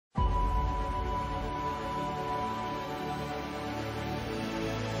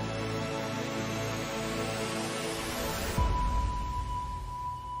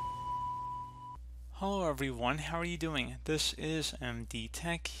Hello everyone, how are you doing? This is MD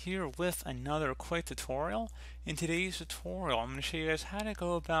Tech here with another quick tutorial. In today's tutorial, I'm going to show you guys how to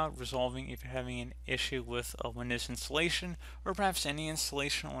go about resolving if you're having an issue with a Windows installation or perhaps any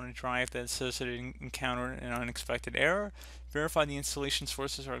installation on a drive that says that it encountered an unexpected error. Verify the installation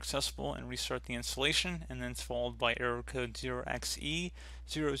sources are accessible and restart the installation, and then it's followed by error code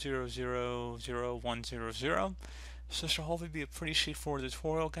 0xe00000100. So this should hopefully be a pretty straightforward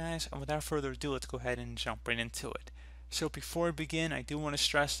tutorial, guys, and without further ado, let's go ahead and jump right into it. So before I begin, I do want to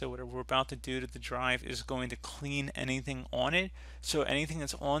stress that what we're about to do to the drive is going to clean anything on it. So anything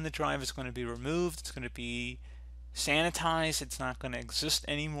that's on the drive is going to be removed, it's going to be sanitized, it's not going to exist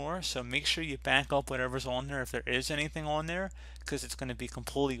anymore. So make sure you back up whatever's on there if there is anything on there, because it's going to be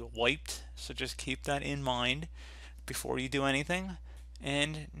completely wiped. So just keep that in mind before you do anything.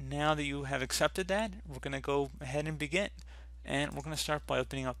 And now that you have accepted that, we're going to go ahead and begin. And we're going to start by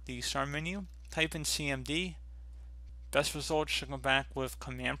opening up the start menu, type in CMD. Best results should come back with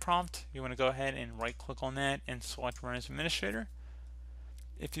command prompt. You want to go ahead and right click on that and select Run as Administrator.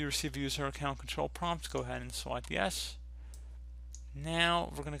 If you receive a user account control prompt, go ahead and select yes.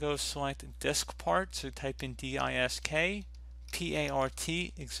 Now we're going to go select disk part, so type in DISK PART,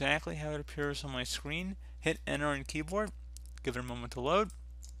 exactly how it appears on my screen. Hit enter on keyboard. Give it a moment to load.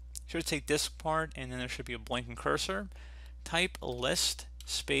 Should say disk part, and then there should be a blinking cursor. Type list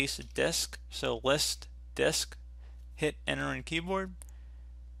space disk, so list disk. Hit enter on keyboard.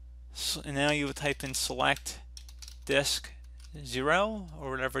 And now you would type in select disk 0 or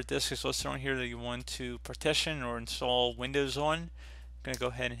whatever disk is listed on here that you want to partition or install Windows on. I'm going to go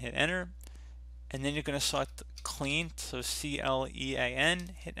ahead and hit enter. And then you're going to select clean, so CLEAN.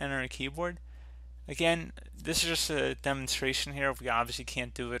 Hit enter on keyboard. Again, this is just a demonstration here. We obviously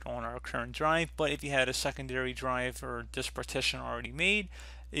can't do it on our current drive, but if you had a secondary drive or disk partition already made,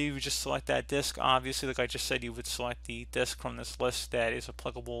 you would just select that disk. Obviously, like I just said, you would select the disk from this list that is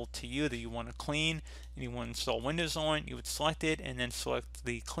applicable to you that you want to clean and you want to install Windows on. You would select it and then select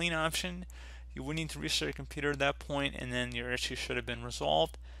the clean option. You would need to restart your computer at that point, and then your issue should have been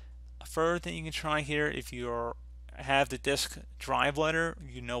resolved. A further thing you can try here, if you have the disk drive letter,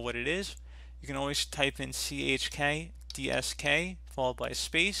 you know what it is. You can always type in CHK DSK followed by a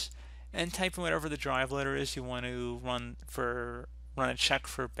space and type in whatever the drive letter is you want to run a check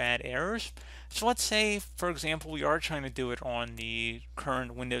for bad errors. So let's say, for example, we are trying to do it on the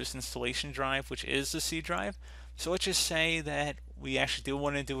current Windows installation drive, which is the C drive. So let's just say that we actually do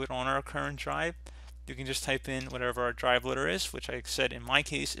want to do it on our current drive. You can just type in whatever our drive letter is, which I said in my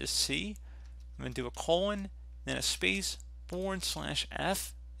case is C. I'm going to do a colon, then a space,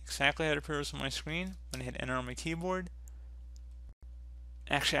 /F. Exactly how it appears on my screen. I'm going to hit enter on my keyboard.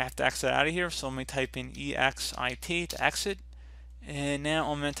 Actually, I have to exit out of here, so let me type in EXIT to exit. And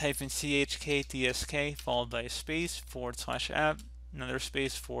now I'm going to type in CHKDSK followed by a space, /F, another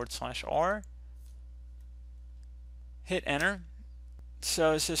space, /R. Hit enter.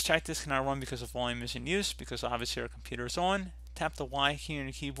 So it says check disk cannot run because the volume is in use, because obviously our computer is on. Tap the Y key on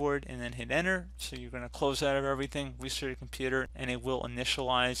your keyboard and then hit enter. So you're going to close out of everything, restart your computer, and it will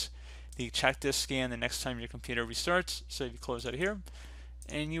initialize the check disk scan the next time your computer restarts. So if you close out of here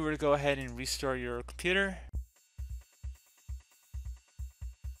and you were to go ahead and restart your computer,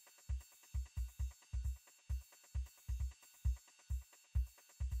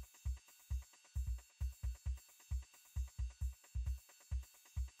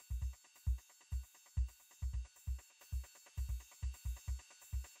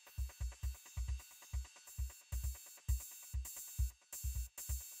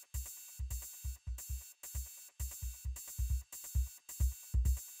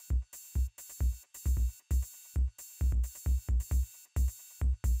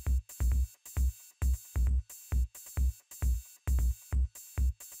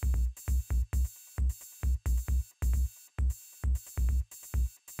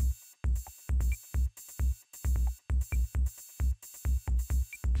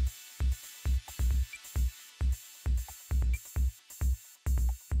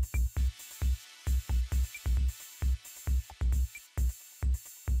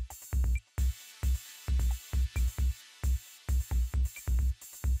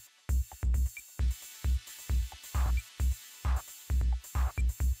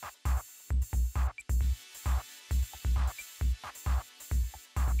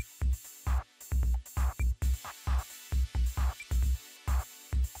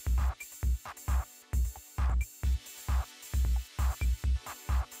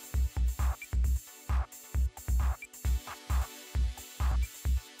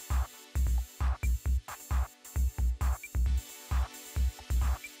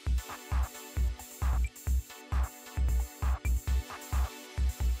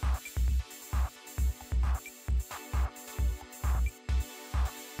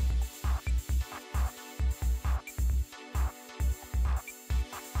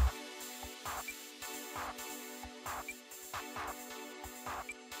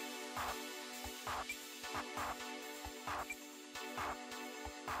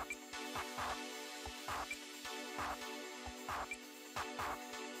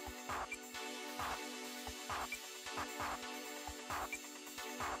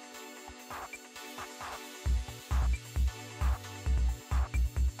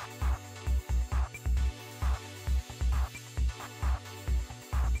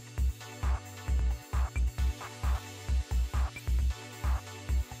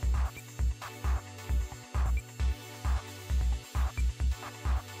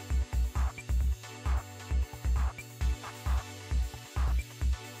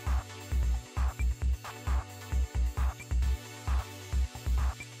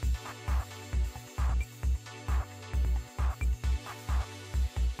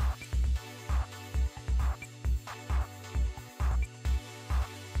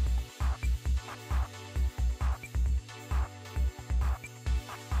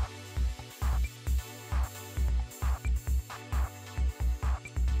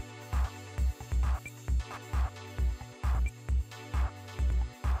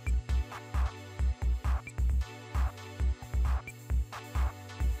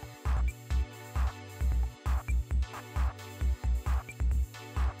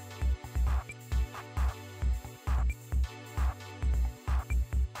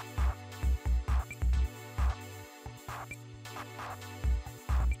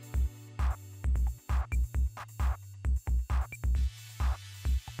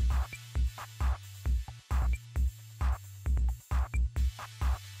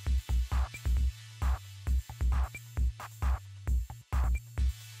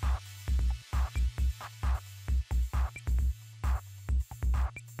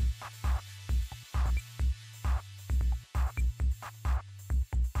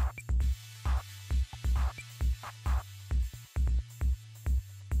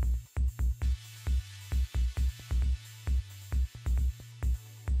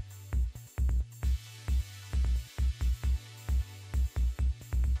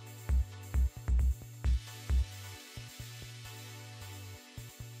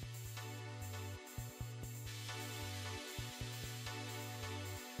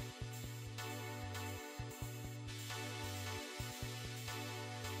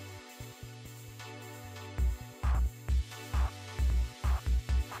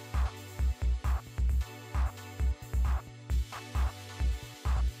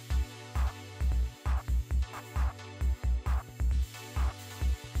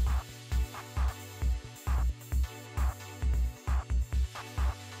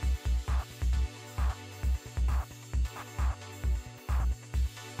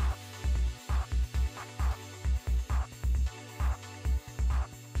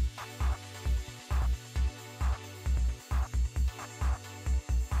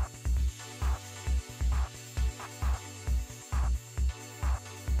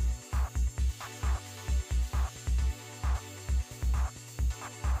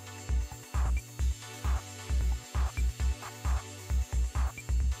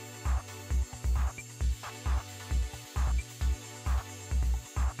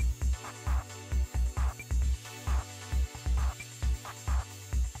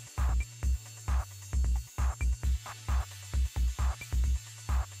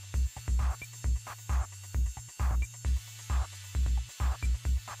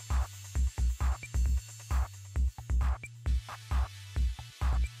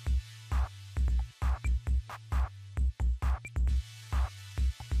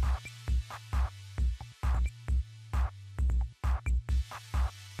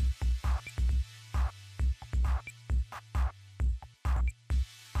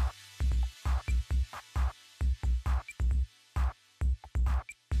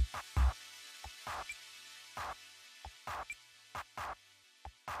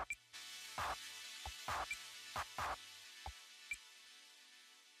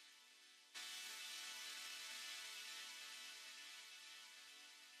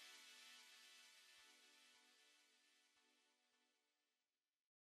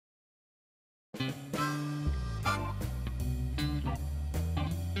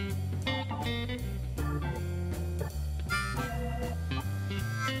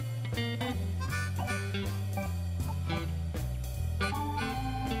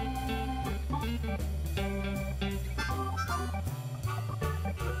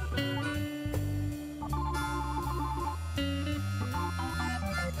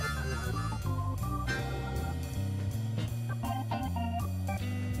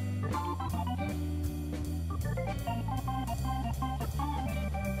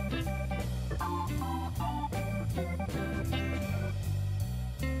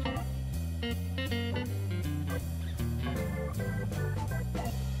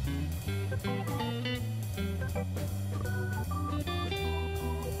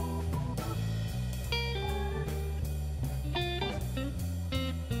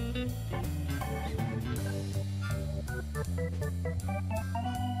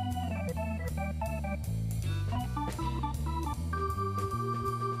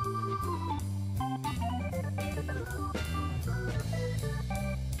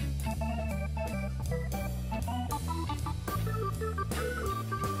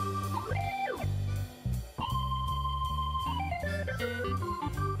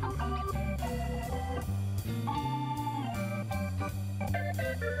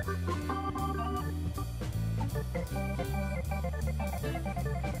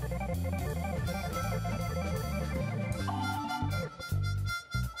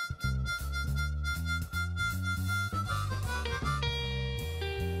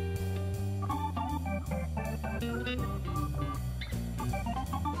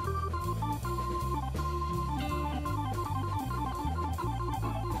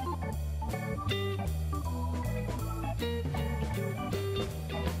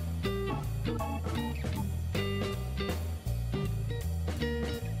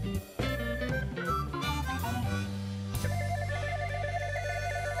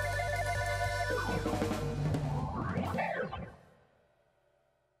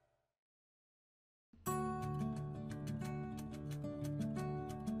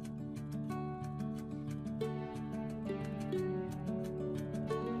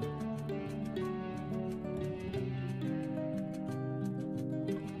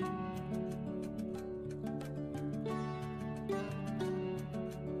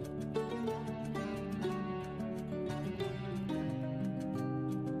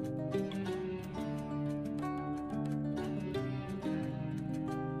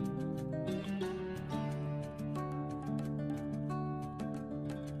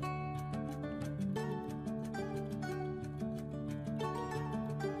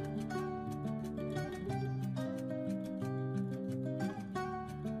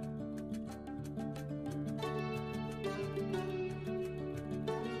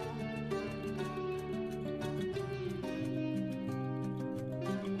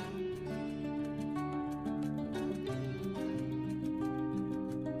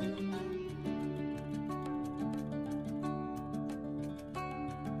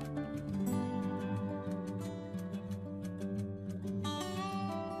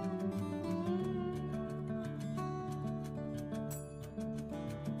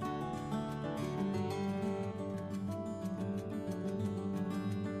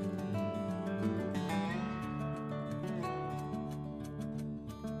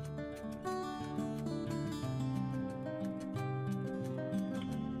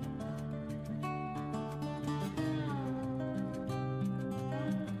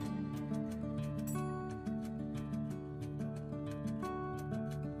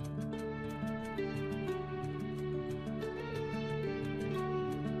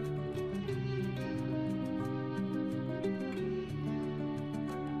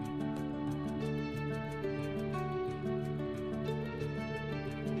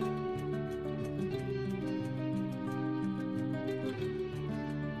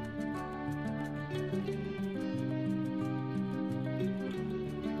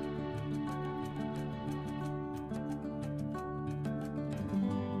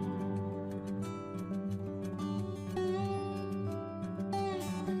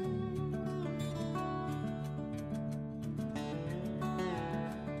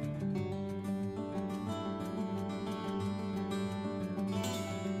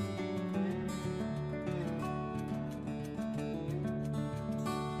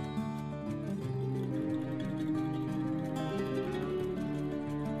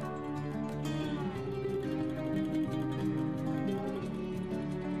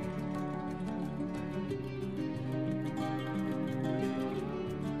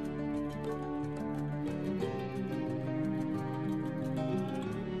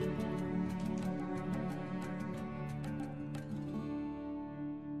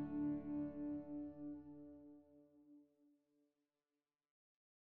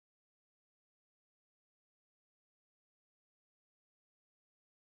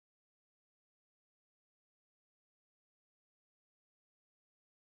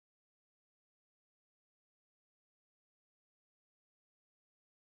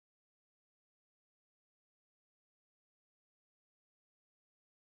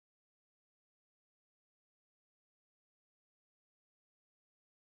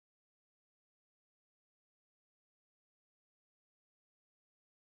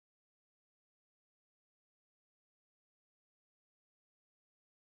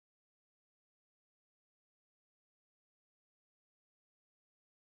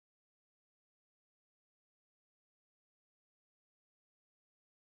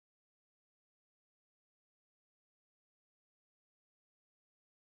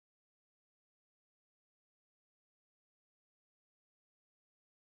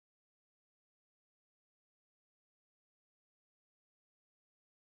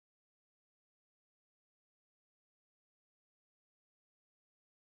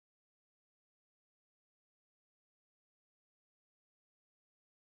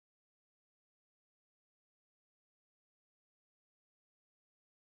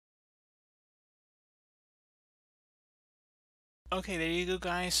 Okay, there you go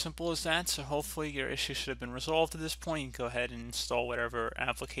guys, simple as that. So hopefully your issue should have been resolved at this point. You can go ahead and install whatever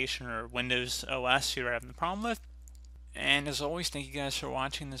application or Windows OS you're having the problem with. And as always, thank you guys for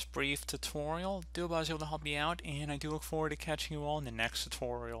watching this brief tutorial. Do hope I was able to help you out, and I do look forward to catching you all in the next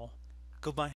tutorial. Goodbye.